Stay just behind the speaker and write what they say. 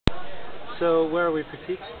So where are we,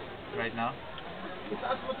 Pratik? right now.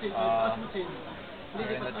 We're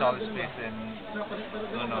in the tallest place in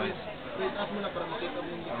Illinois,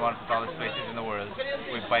 and one of the tallest places in the world.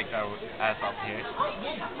 We biked our ass up here.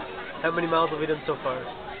 How many miles have we done so far?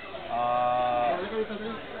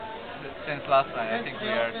 Since last night, I think we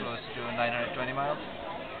are close to 920 miles.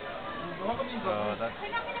 So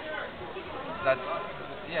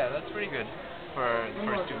that's pretty good for the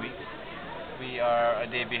first 2 weeks. We are a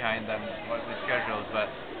day behind than what we scheduled, but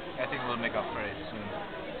I think we'll make up for it soon.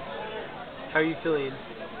 How are you feeling?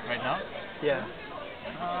 Right now? Yeah.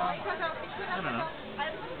 I don't know.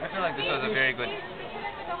 I feel like this was a very good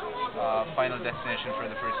final destination for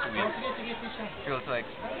the first 2 weeks. Feels like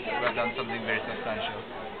we have done something very substantial.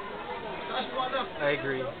 I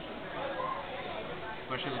agree.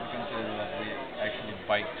 Especially if you consider that we actually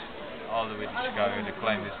biked all the way to Chicago to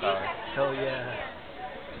climb this tower. Hell yeah.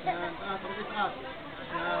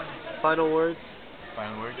 Final words?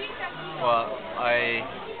 Final words? Well, I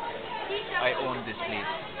own this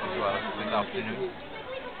place as well this afternoon,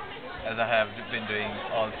 as I have been doing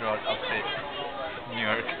all throughout upstate New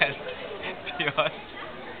York and beyond.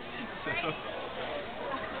 So,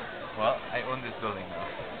 well, I own this building now.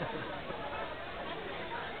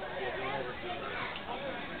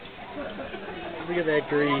 Look at that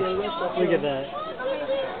grease. Look at that.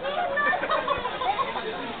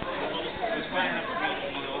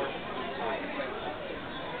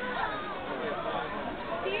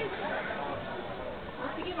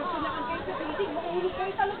 Sige, magtulakan kayo sa building. Mahulog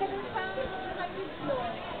kayo sa lugar